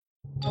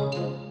Hey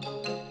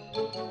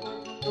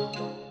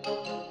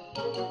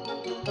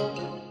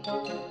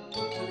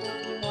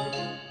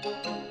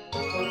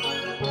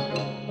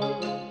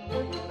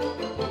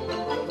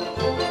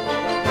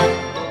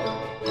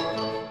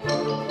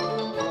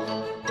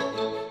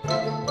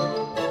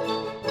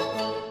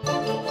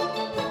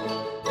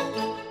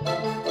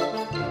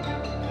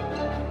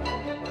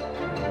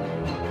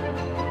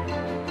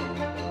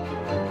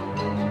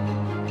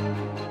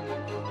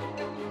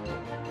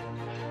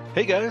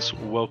guys,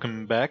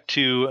 welcome back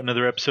to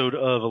another episode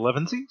of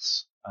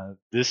Elevensies.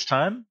 This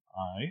time,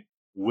 I,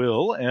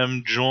 Will,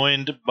 am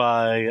joined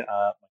by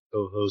my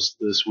co-host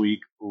this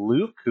week,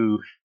 Luke, who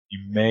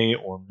you may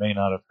or may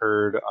not have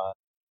heard on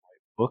my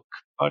book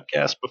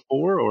podcast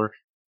before, or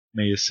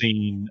may have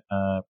seen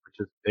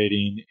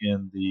participating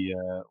in the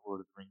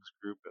Lord of the Rings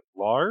group at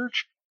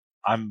large.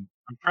 I'm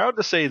proud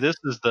to say this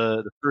is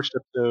the first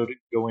episode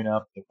going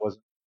up that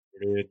wasn't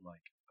recorded like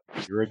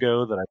a year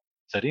ago that I'm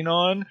sitting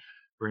on.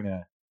 We're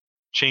gonna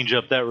change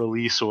up that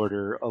release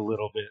order a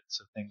little bit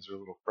so things are a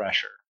little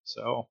fresher.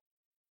 So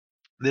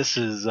this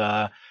is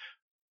the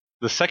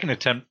second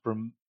attempt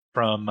from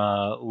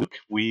Luke.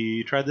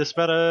 We tried this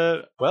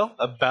about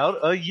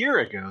a year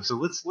ago.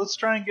 So let's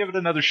try and give it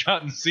another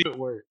shot and see if it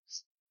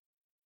works.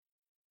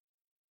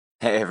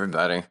 Hey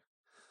everybody.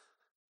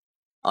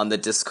 On the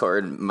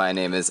Discord, my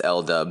name is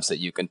LDub, so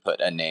you can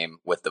put a name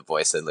with the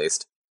voice at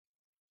least.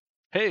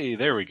 Hey,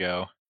 there we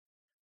go.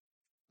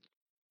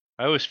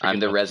 I always forget I'm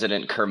the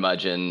resident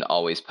curmudgeon,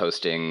 always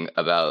posting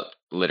about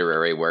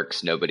literary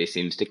works nobody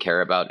seems to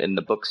care about in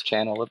the books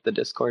channel of the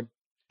Discord.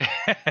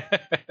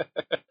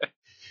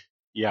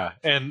 Yeah,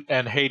 and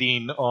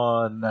hating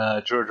on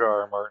George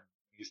R. R. Martin.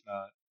 He's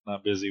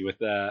not busy with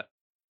that.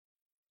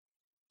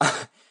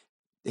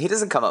 He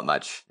doesn't come up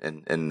much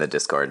in the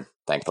Discord,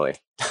 thankfully.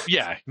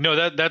 Yeah,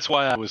 no, that's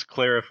why I was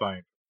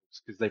clarifying,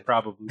 because they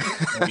probably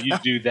you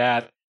do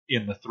that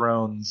in the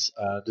Thrones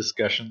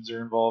discussions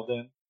are involved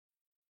in.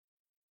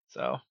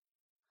 So,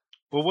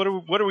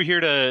 well, what are we here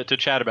to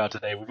chat about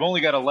today? We've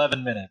only got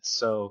 11 minutes,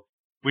 so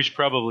we should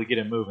probably get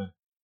it moving.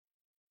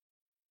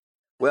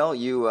 Well,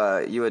 you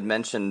had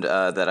mentioned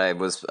that I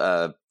was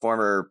a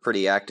former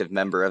pretty active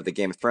member of the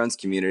Game of Thrones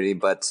community,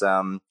 but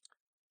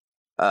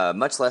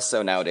much less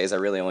so nowadays. I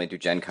really only do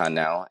Gen Con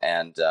now,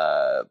 and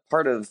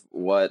part of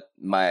what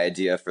my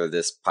idea for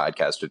this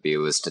podcast would be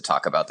was to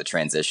talk about the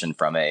transition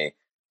from a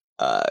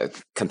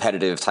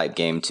competitive type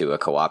game to a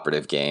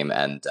cooperative game,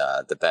 and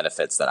the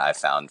benefits that I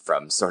found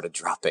from sort of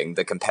dropping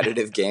the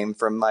competitive game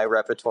from my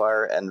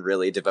repertoire and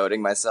really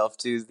devoting myself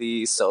to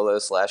the solo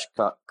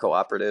 /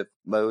 cooperative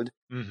mode.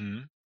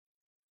 Mm-hmm.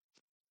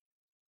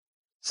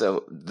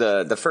 So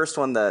the first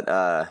one that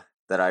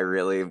I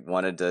really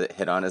wanted to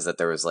hit on is that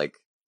there was like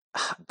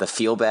the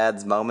feel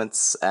bad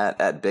moments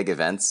at big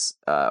events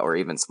or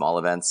even small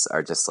events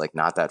are just like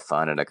not that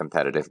fun in a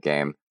competitive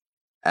game.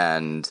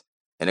 And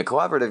in a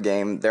cooperative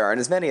game, there aren't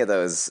as many of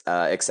those,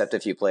 except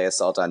if you play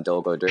Assault on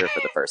Dol Guldur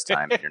for the first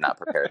time and you're not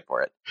prepared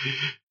for it.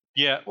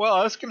 Yeah, well,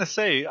 I was going to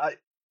say,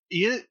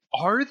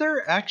 are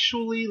there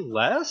actually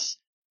less?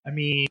 I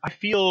mean, I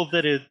feel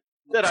that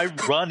I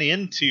run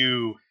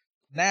into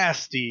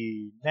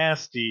nasty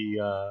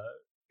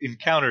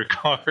encounter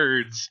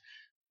cards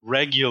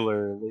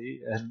regularly,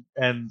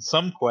 and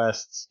some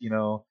quests,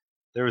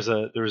 there was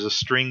a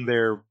string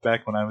there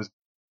back when I was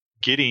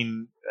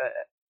getting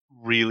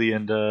really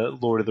into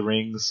Lord of the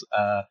Rings,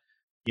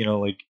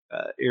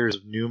 Heirs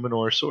of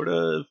Numenor sort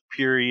of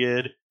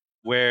period,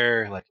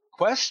 where like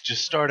quests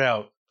just start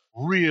out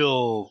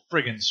real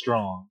friggin'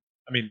 strong.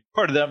 I mean,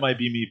 part of that might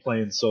be me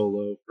playing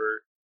solo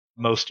for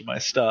most of my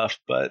stuff,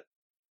 but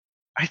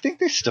I think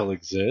they still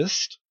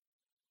exist.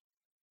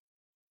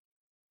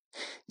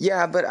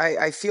 Yeah, but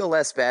I feel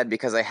less bad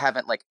because I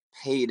haven't like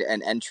paid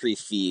an entry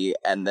fee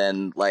and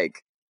then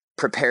like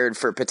prepared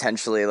for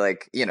potentially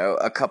like,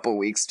 a couple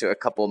weeks to a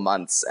couple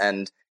months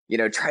and,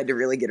 tried to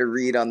really get a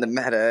read on the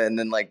meta and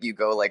then like you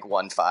go like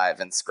 1-5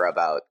 and scrub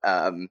out.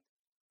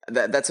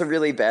 That's a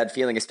really bad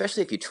feeling,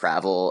 especially if you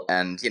travel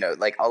and,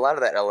 like a lot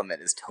of that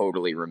element is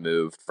totally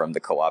removed from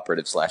the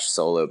cooperative /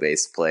 solo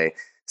based play.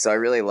 So I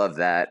really love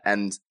that.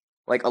 And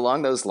like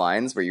along those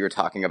lines where you were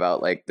talking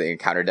about like the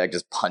encounter deck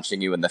just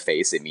punching you in the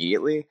face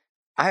immediately,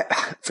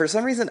 for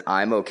some reason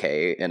I'm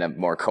okay in a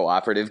more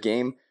cooperative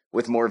game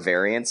with more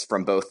variance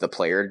from both the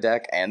player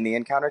deck and the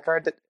encounter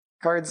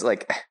cards.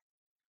 Like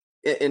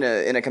in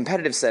a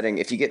competitive setting,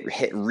 if you get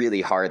hit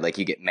really hard, like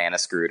you get mana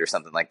screwed or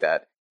something like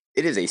that,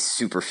 it is a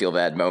super feel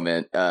bad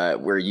moment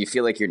where you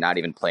feel like you're not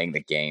even playing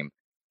the game.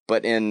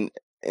 But in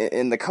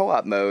the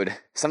co-op mode,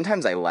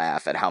 sometimes I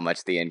laugh at how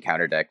much the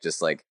encounter deck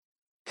just like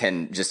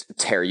can just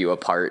tear you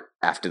apart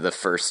after the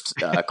first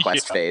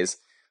quest phase.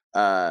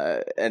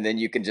 And then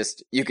you can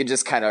just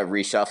kind of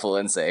reshuffle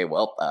and say,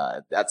 well,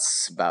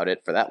 that's about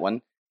it for that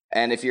one.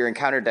 And if your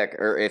encounter deck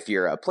or if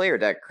your player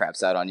deck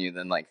craps out on you,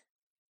 then like,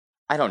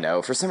 I don't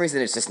know, for some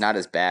reason it's just not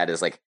as bad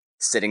as like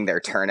sitting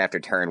there turn after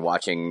turn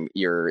watching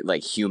your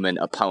like human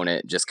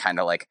opponent just kind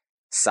of like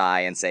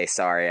sigh and say,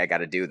 sorry, I got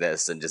to do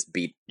this, and just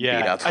beat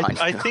up on you.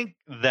 I think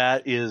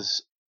that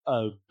is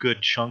a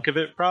good chunk of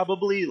it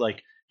probably.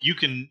 Like you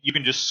can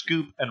just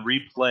scoop and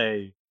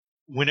replay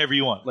whenever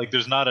you want. Like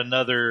there's not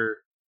another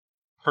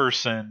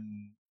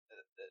person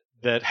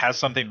that has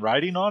something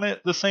riding on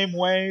it the same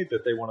way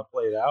that they want to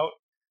play it out.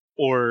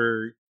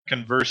 Or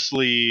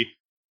conversely,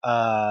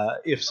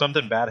 if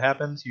something bad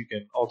happens, you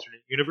can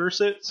alternate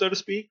universe it, so to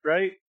speak,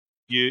 right?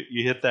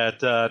 You hit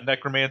that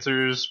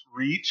necromancer's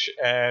reach,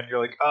 and you're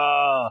like,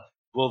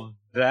 well,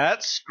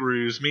 that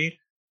screws me.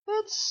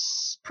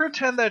 Let's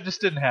pretend that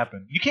just didn't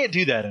happen. You can't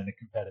do that in a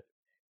competitive.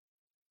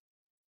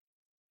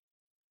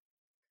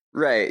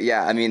 Right.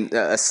 Yeah. I mean,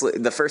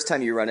 the first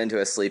time you run into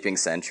a sleeping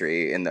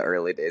sentry in the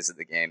early days of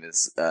the game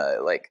is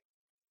like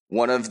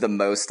one of the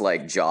most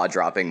like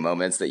jaw-dropping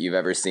moments that you've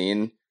ever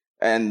seen,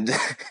 and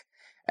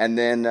and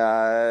then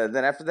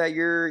after that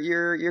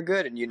you're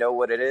good and you know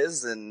what it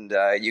is, and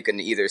you can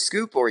either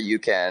scoop or you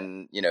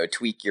can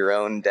tweak your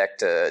own deck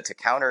to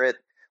counter it,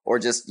 or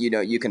just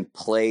you can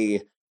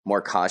play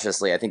more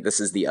cautiously. I think this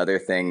is the other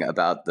thing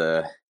about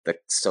the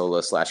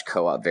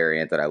solo/co-op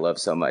variant that I love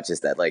so much, is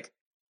that like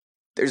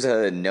there's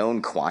a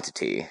known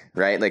quantity,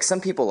 right? Like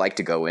some people like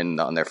to go in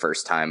on their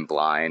first time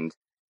blind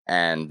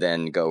and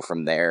then go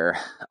from there.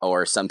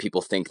 Or some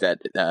people think that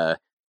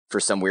for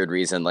some weird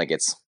reason, like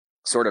it's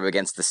sort of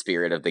against the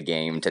spirit of the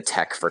game to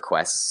tech for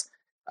quests.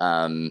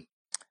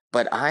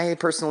 But I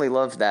personally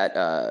love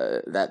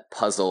that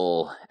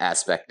puzzle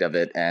aspect of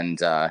it,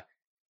 and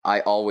I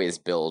always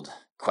build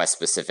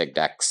quest-specific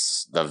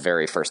decks the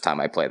very first time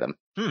I play them.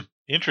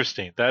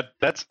 Interesting.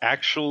 That's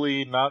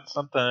actually not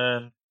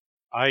something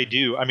I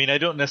do. I mean, I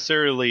don't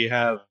necessarily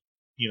have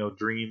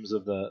dreams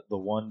of the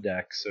one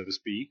deck, so to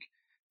speak.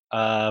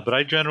 But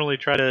I generally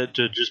try to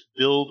just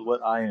build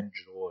what I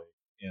enjoy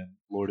in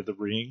Lord of the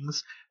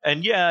Rings.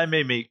 And yeah, I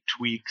may make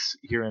tweaks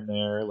here and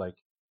there, like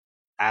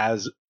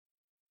as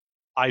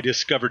I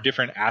discover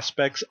different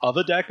aspects of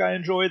a deck I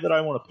enjoy that I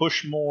want to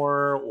push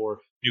more, or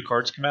new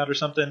cards come out or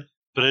something.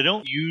 But I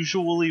don't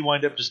usually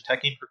wind up just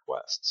teching for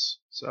quests.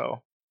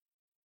 So,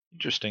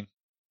 interesting.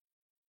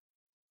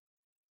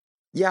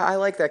 Yeah, I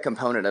like that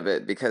component of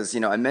it because,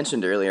 I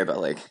mentioned earlier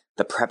about like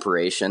the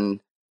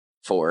preparation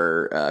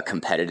for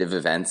competitive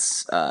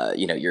events.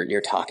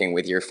 You're talking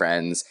with your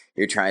friends,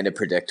 you're trying to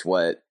predict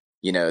what,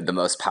 the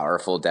most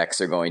powerful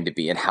decks are going to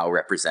be and how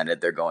represented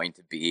they're going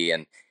to be.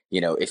 And,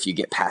 if you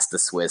get past the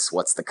Swiss,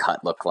 what's the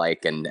cut look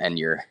like? And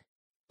you're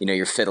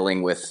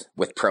fiddling with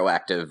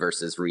proactive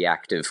versus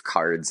reactive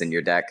cards in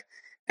your deck.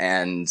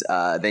 And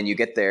then you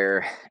get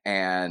there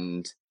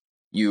and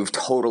you've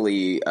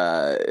totally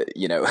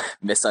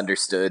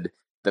misunderstood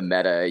the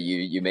meta.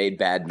 You made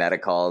bad meta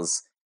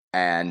calls,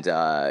 and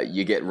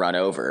you get run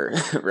over,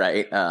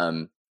 right?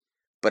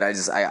 But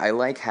I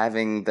like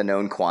having the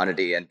known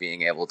quantity and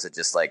being able to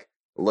just like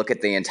look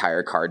at the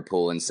entire card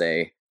pool and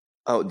say,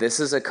 oh, this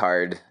is a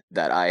card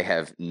that I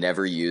have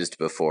never used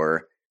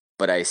before,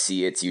 but I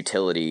see its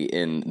utility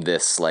in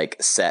this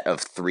like set of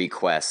 3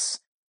 quests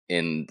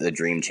in the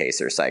Dream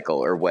Chaser cycle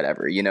or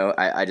whatever.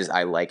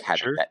 I like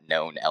having that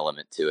known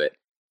element to it.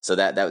 So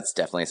that was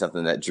definitely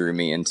something that drew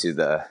me into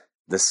the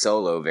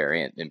solo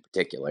variant in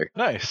particular.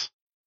 Nice.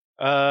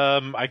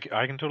 I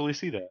can totally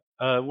see that.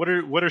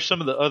 What are some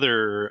of the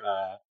other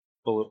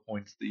bullet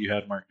points that you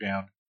had marked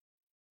down?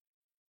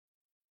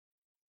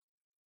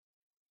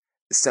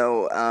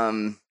 So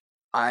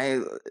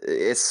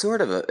it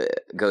sort of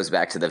goes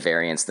back to the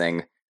variance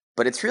thing,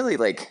 but it's really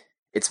like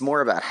it's more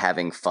about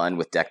having fun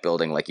with deck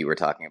building, like you were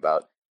talking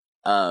about.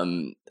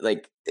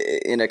 Like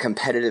in a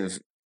competitive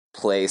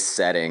play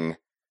setting,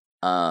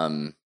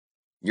 you're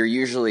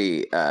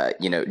usually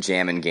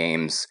jamming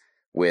games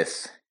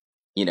with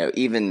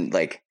even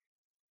like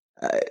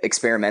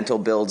experimental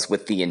builds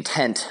with the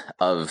intent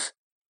of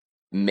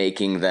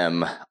making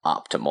them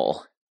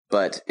optimal.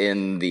 But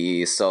in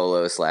the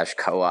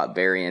solo/co-op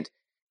variant,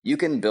 you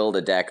can build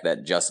a deck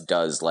that just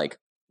does like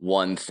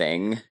one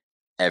thing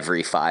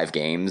every 5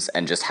 games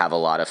and just have a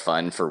lot of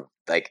fun for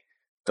like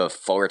the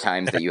 4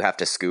 times that you have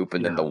to scoop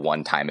and then the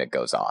 1 time it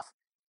goes off.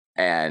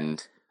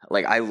 And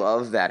like I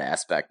love that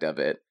aspect of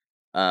it.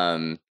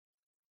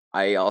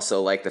 I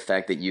also like the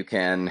fact that you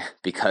can,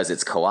 because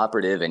it's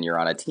cooperative and you're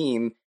on a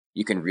team,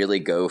 you can really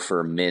go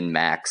for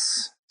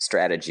min-max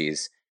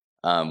strategies.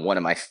 One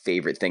of my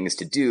favorite things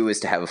to do is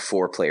to have a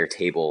 4-player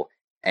table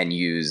and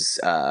use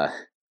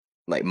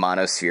like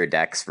monosphere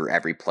decks for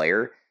every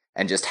player,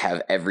 and just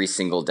have every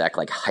single deck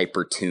like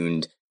hyper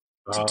tuned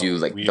to do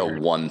like the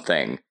one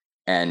thing.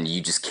 And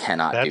you just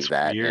cannot do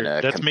that in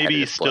a That's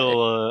maybe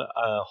still play.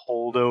 a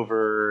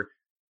holdover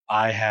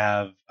I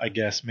have, I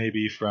guess,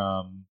 maybe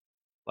from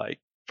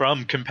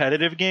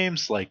competitive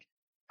games. Like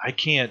I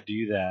can't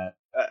do that.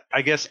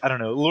 I guess I don't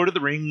know. Lord of the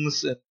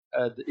Rings,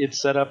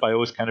 its setup, I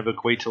always kind of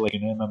equate to like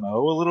an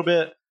MMO a little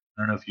bit.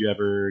 I don't know if you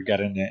ever got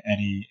into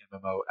any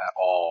MMO at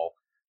all,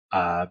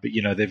 but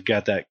they've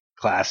got that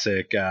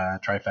classic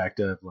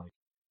trifecta of like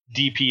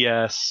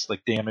DPS,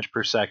 like damage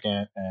per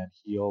second, and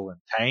heal and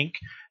tank,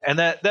 and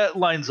that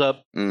lines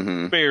up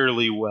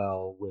fairly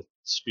well with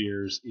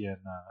spears in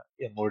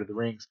Lord of the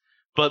Rings.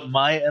 But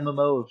my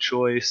MMO of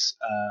choice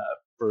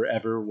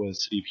forever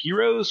was City of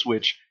Heroes,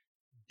 which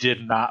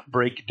did not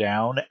break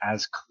down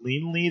as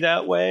cleanly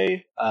that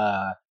way.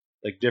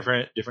 Like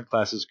different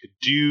classes could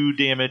do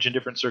damage in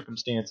different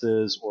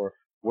circumstances, or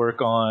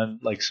work on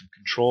like some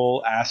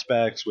control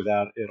aspects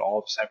without it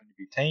all just having to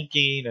be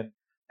tanking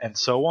and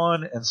so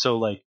on. And so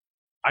like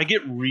I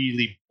get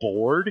really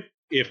bored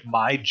if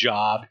my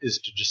job is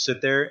to just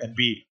sit there and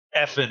be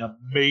effing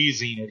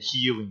amazing at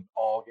healing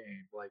all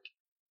game. Like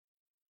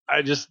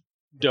I just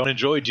don't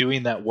enjoy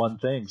doing that one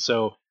thing.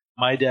 So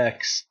my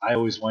decks, I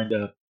always wind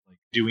up like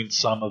doing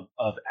some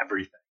of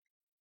everything.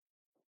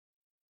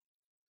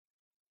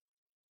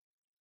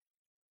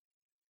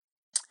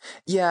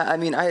 Yeah, I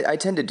mean, I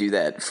tend to do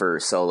that for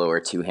solo or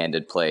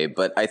two-handed play,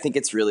 but I think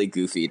it's really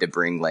goofy to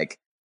bring like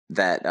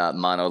that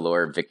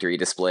mono-lore victory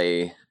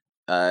display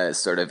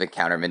sort of a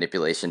counter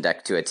manipulation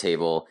deck to a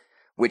table,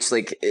 which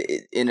like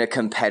in a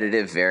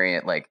competitive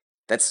variant, like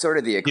that's sort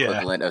of the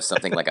equivalent of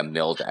something like a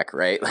mill deck,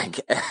 right? Like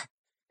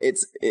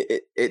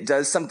it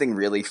does something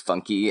really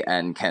funky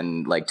and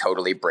can like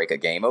totally break a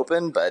game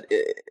open, but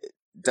it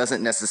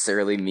doesn't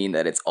necessarily mean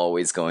that it's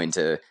always going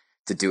to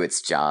do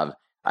its job.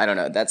 I don't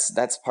know.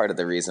 That's part of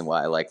the reason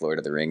why I like Lord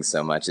of the Rings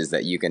so much, is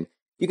that you can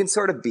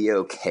sort of be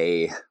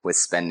okay with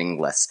spending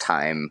less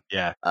time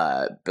Yeah.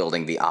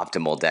 building the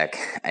optimal deck,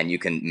 and you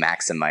can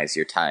maximize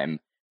your time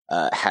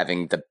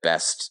having the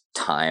best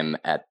time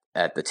at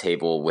the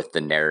table with the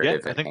Yeah,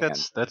 narrative I at think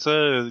hand. that's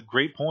a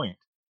great point.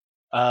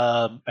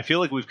 I feel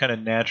like we've kind of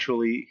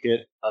naturally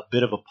hit a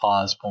bit of a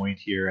pause point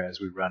here as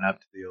we run up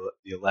to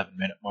the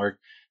 11-minute mark.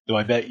 Though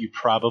I bet you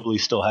probably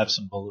still have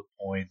some bullet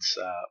points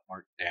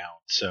marked down.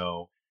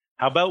 So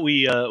how about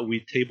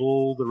we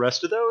table the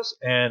rest of those?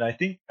 And I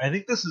think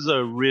this is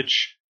a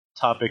rich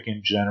topic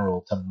in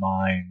general to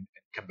mine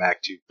and come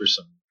back to for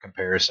some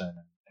comparison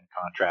and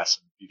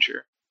contrast in the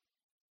future.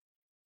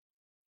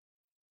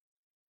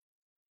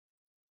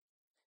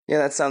 Yeah,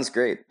 that sounds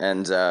great.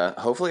 And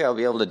hopefully I'll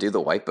be able to do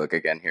the white book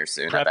again here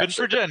soon. I've Prepping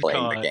actually for been Gen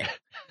playing the Con. game.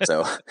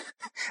 So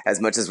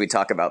as much as we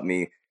talk about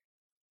me,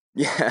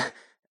 yeah,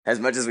 as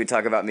much as we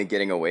talk about me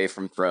getting away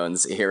from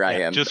Thrones, here I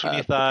Yeah, am just when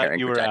you thought preparing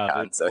you for were Gen out, it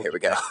Con. So pulled here you we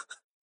go. back.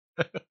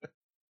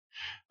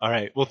 All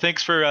right. Well,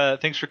 thanks for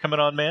coming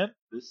on, man.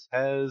 This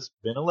has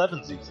been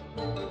 11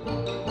 season.